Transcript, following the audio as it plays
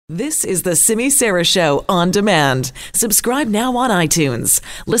This is the Simi Sara Show on demand. Subscribe now on iTunes.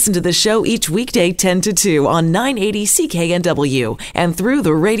 Listen to the show each weekday 10 to 2 on 980 CKNW and through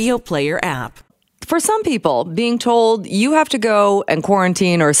the Radio Player app. For some people, being told you have to go and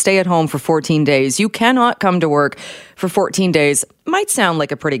quarantine or stay at home for 14 days, you cannot come to work for 14 days, might sound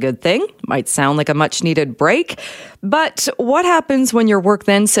like a pretty good thing, might sound like a much needed break. But what happens when your work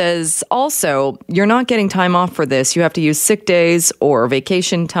then says, also, you're not getting time off for this, you have to use sick days or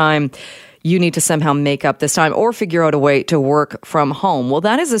vacation time? You need to somehow make up this time or figure out a way to work from home. Well,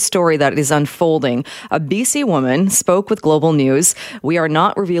 that is a story that is unfolding. A BC woman spoke with Global News. We are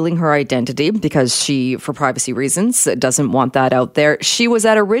not revealing her identity because she, for privacy reasons, doesn't want that out there. She was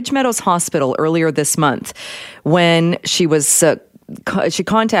at a Ridge Meadows hospital earlier this month when she was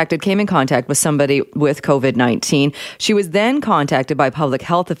came in contact with somebody with COVID-19. She was then contacted by public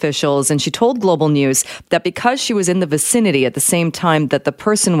health officials, and she told Global News that because she was in the vicinity at the same time that the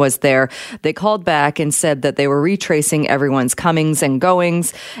person was there, they called back and said that they were retracing everyone's comings and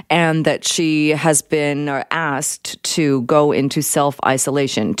goings, and that she has been asked to go into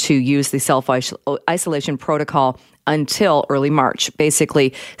self-isolation, to use the self-isolation protocol until early March.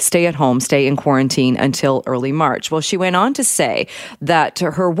 Basically, stay at home, stay in quarantine until early March. Well, she went on to say that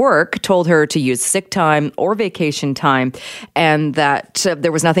her work told her to use sick time or vacation time and that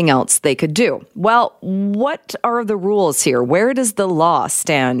there was nothing else they could do. Well, what are the rules here? Where does the law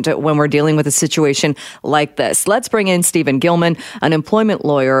stand when we're dealing with a situation like this? Let's bring in Stephen Gilman, an employment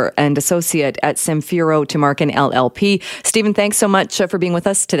lawyer and associate at Samfiru Tumarkin LLP. Stephen, thanks so much for being with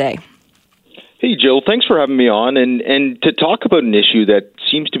us today. Hey, Jill, thanks for having me on and to talk about an issue that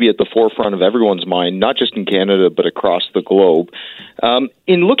seems to be at the forefront of everyone's mind, not just in Canada, but across the globe.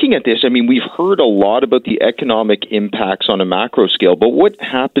 In looking at this, I mean, we've heard a lot about the economic impacts on a macro scale, but what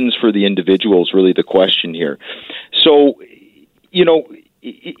happens for the individual is really the question here. So, you know,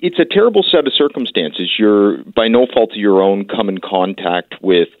 it's a terrible set of circumstances. You're, by no fault of your own, come in contact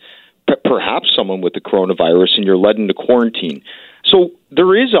with perhaps someone with the coronavirus and you're led into quarantine. So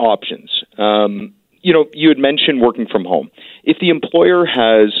there is options. You know, you had mentioned working from home. If the employer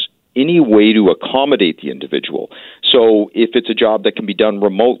has any way to accommodate the individual, so if it's a job that can be done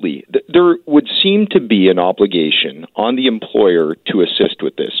remotely, there would seem to be an obligation on the employer to assist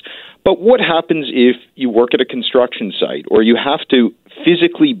with this. But what happens if you work at a construction site or you have to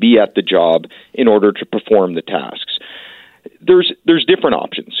physically be at the job in order to perform the tasks? There's different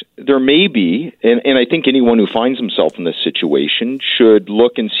options. There may be, and I think anyone who finds himself in this situation should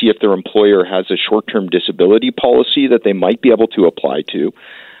look and see if their employer has a short-term disability policy that they might be able to apply to.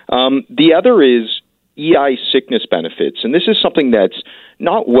 The other is EI sickness benefits, and this is something that's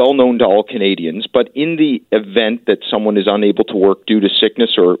not well known to all Canadians, but in the event that someone is unable to work due to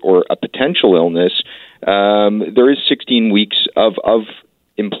sickness or a potential illness, there is 16 weeks of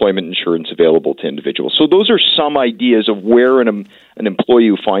employment insurance available to individuals. So those are some ideas of where an employee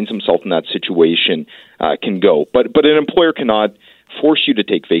who finds himself in that situation can go. But an employer cannot force you to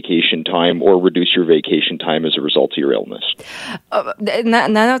take vacation time or reduce your vacation time as a result of your illness. And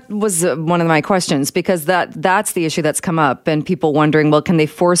that was one of my questions, because that's the issue that's come up, and people wondering, well, can they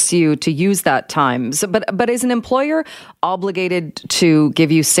force you to use that time? So, but is an employer obligated to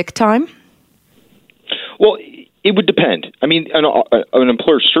give you sick time? Well, it would depend. I mean, an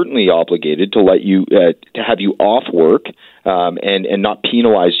employer is certainly obligated to let you to have you off work and not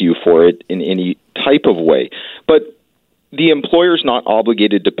penalize you for it in any type of way. But the employer is not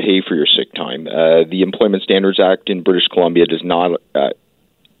obligated to pay for your sick time. The Employment Standards Act in British Columbia does not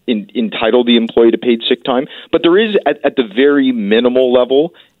entitle the employee to paid sick time, but there is at the very minimal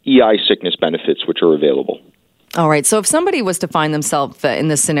level EI sickness benefits which are available. All right. So if somebody was to find themselves in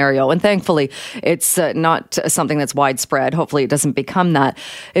this scenario, and thankfully it's not something that's widespread, hopefully it doesn't become that.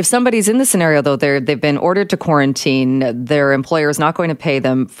 If somebody's in the scenario, though, they've been ordered to quarantine, their employer is not going to pay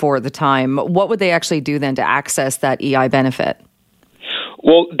them for the time, what would they actually do then to access that EI benefit?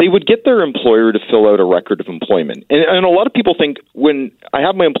 Well, they would get their employer to fill out a record of employment. And a lot of people think when I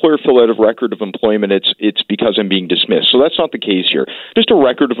have my employer fill out a record of employment, it's because I'm being dismissed. So that's not the case here. Just a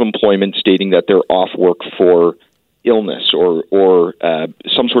record of employment stating that they're off work for illness or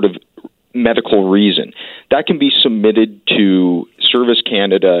some sort of medical reason. That can be submitted to Service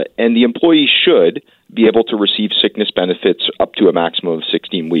Canada, and the employee should be able to receive sickness benefits up to a maximum of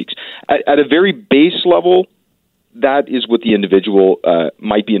 16 weeks. At a very base level, that is what the individual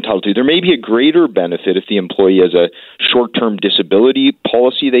might be entitled to. There may be a greater benefit if the employee has a short-term disability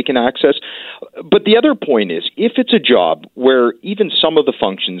policy they can access. But the other point is, if it's a job where even some of the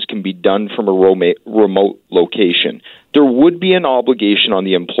functions can be done from a remote location, there would be an obligation on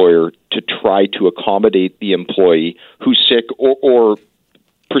the employer to try to accommodate the employee who's sick or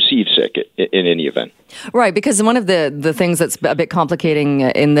perceived sick in any event. Right, because one of the things that's a bit complicating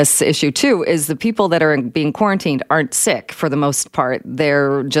in this issue, too, is the people that are being quarantined aren't sick for the most part.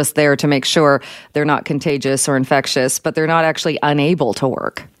 They're just there to make sure they're not contagious or infectious, but they're not actually unable to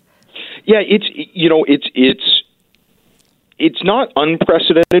work. Yeah, it's not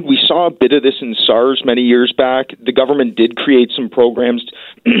unprecedented. We saw a bit of this in SARS many years back. The government did create some programs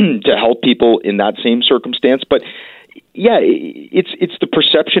to help people in that same circumstance, but yeah, it's the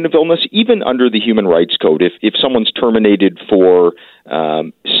perception of illness, even under the Human Rights Code. If someone's terminated for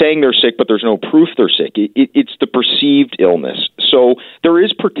saying they're sick, but there's no proof they're sick, it's the perceived illness. So there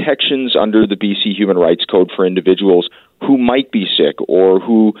is protections under the BC Human Rights Code for individuals who might be sick or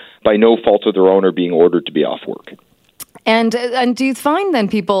who, by no fault of their own, are being ordered to be off work. And do you find then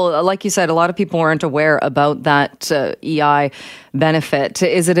people, like you said, a lot of people aren't aware about that EI benefit?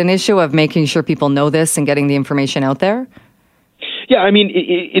 Is it an issue of making sure people know this and getting the information out there? Yeah, I mean,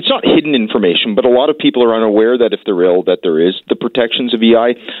 it's not hidden information, but a lot of people are unaware that if they're ill, that there is the protections of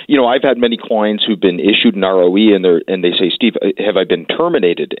EI. You know, I've had many clients who've been issued an ROE, and they say, Steve, have I been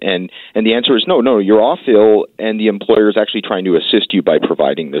terminated? And the answer is no, you're off ill, and the employer is actually trying to assist you by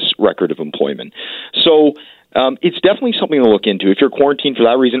providing this record of employment. So it's definitely something to look into if you're quarantined for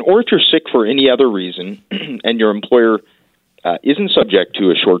that reason, or if you're sick for any other reason, and your employer isn't subject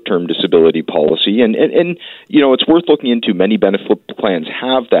to a short-term disability policy. And you know, it's worth looking into. Many benefit plans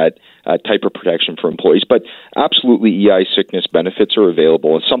have that type of protection for employees, but absolutely EI sickness benefits are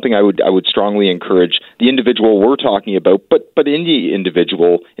available. It's something I would strongly encourage the individual we're talking about, but any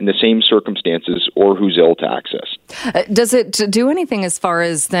individual in the same circumstances or who's ill to access. Does it do anything as far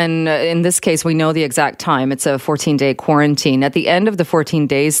as then, in this case, we know the exact time, it's a 14-day quarantine. At the end of the 14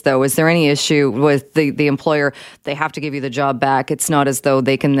 days, though, is there any issue with the employer? They have to give you the job back. It's not as though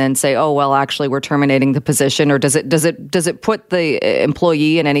they can then say, oh, well, actually, we're terminating the position, or does it put the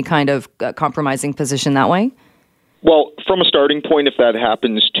employee in any kind of compromising position that way? Well, from a starting point, if that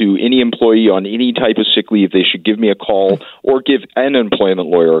happens to any employee on any type of sick leave, they should give me a call or give an employment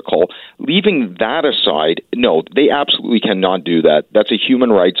lawyer a call. Leaving that aside, no, they absolutely cannot do that. That's a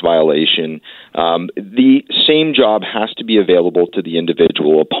human rights violation. The same job has to be available to the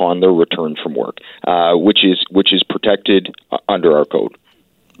individual upon their return from work, which is protected under our code.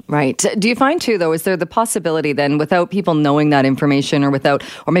 Right. Do you find, too, though, is there the possibility then, without people knowing that information or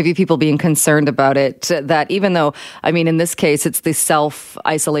maybe people being concerned about it, that even though, I mean, in this case, it's the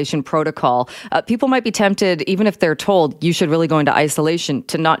self-isolation protocol, people might be tempted, even if they're told you should really go into isolation,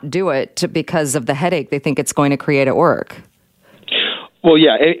 to not do it because of the headache they think it's going to create at work? Well,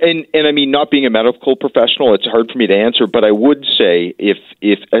 yeah, and I mean, not being a medical professional, it's hard for me to answer, but I would say if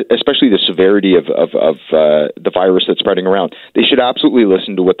especially the severity of the virus that's spreading around, they should absolutely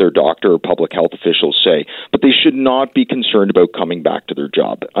listen to what their doctor or public health officials say, but they should not be concerned about coming back to their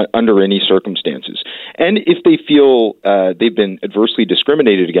job under any circumstances. And if they feel they've been adversely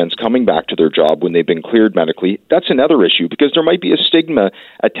discriminated against coming back to their job when they've been cleared medically, that's another issue, because there might be a stigma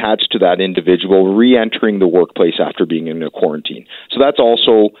attached to that individual re-entering the workplace after being in a quarantine. So that's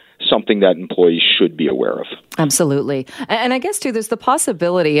also something that employees should be aware of. Absolutely. And I guess, too, there's the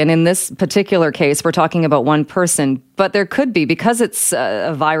possibility, and in this particular case, we're talking about one person, but there could be, because it's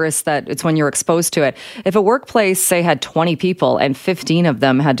a virus that it's when you're exposed to it. If a workplace, say, had 20 people and 15 of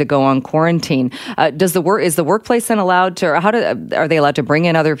them had to go on quarantine, is the workplace then allowed to, or are they allowed to bring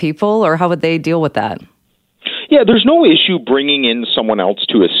in other people, or how would they deal with that? Yeah, there's no issue bringing in someone else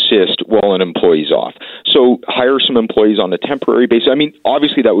to assist while an employee's off. So hire some employees on a temporary basis. I mean,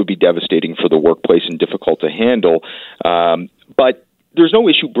 obviously that would be devastating for the workplace and difficult to handle, but there's no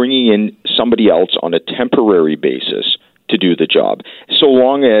issue bringing in somebody else on a temporary basis to do the job, so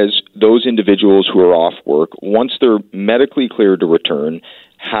long as those individuals who are off work, once they're medically cleared to return,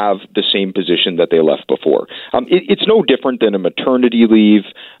 have the same position that they left before. It's no different than a maternity leave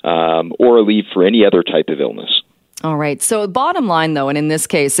or a leave for any other type of illness. All right. So bottom line, though, and in this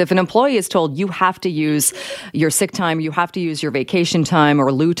case, if an employee is told you have to use your sick time, you have to use your vacation time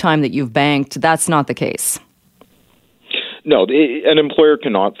or lieu time that you've banked, that's not the case. No, an employer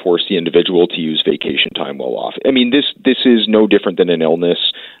cannot force the individual to use vacation time while off. I mean, this is no different than an illness,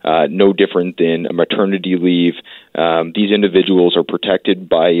 no different than a maternity leave. These individuals are protected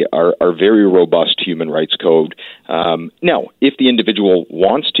by our very robust human rights code. Now, if the individual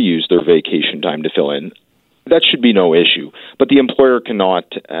wants to use their vacation time to fill in, that should be no issue. But the employer cannot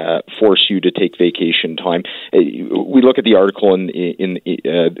force you to take vacation time. We look at the article in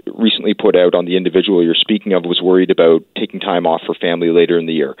recently put out on the individual you're speaking of was worried about taking time off for family later in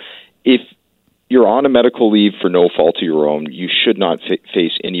the year. If you're on a medical leave for no fault of your own, you should not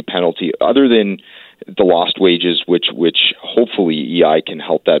face any penalty other than the lost wages, which hopefully EI can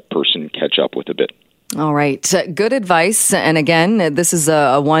help that person catch up with a bit. All right. Good advice. And again, this is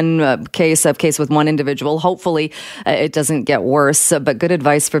a case with one individual. Hopefully it doesn't get worse, but good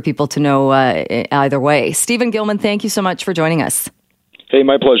advice for people to know either way. Stephen Gilman, thank you so much for joining us. Hey,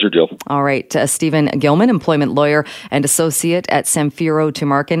 my pleasure, Jill. All right. Stephen Gilman, employment lawyer and associate at Samfiru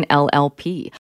Tumarkin LLP.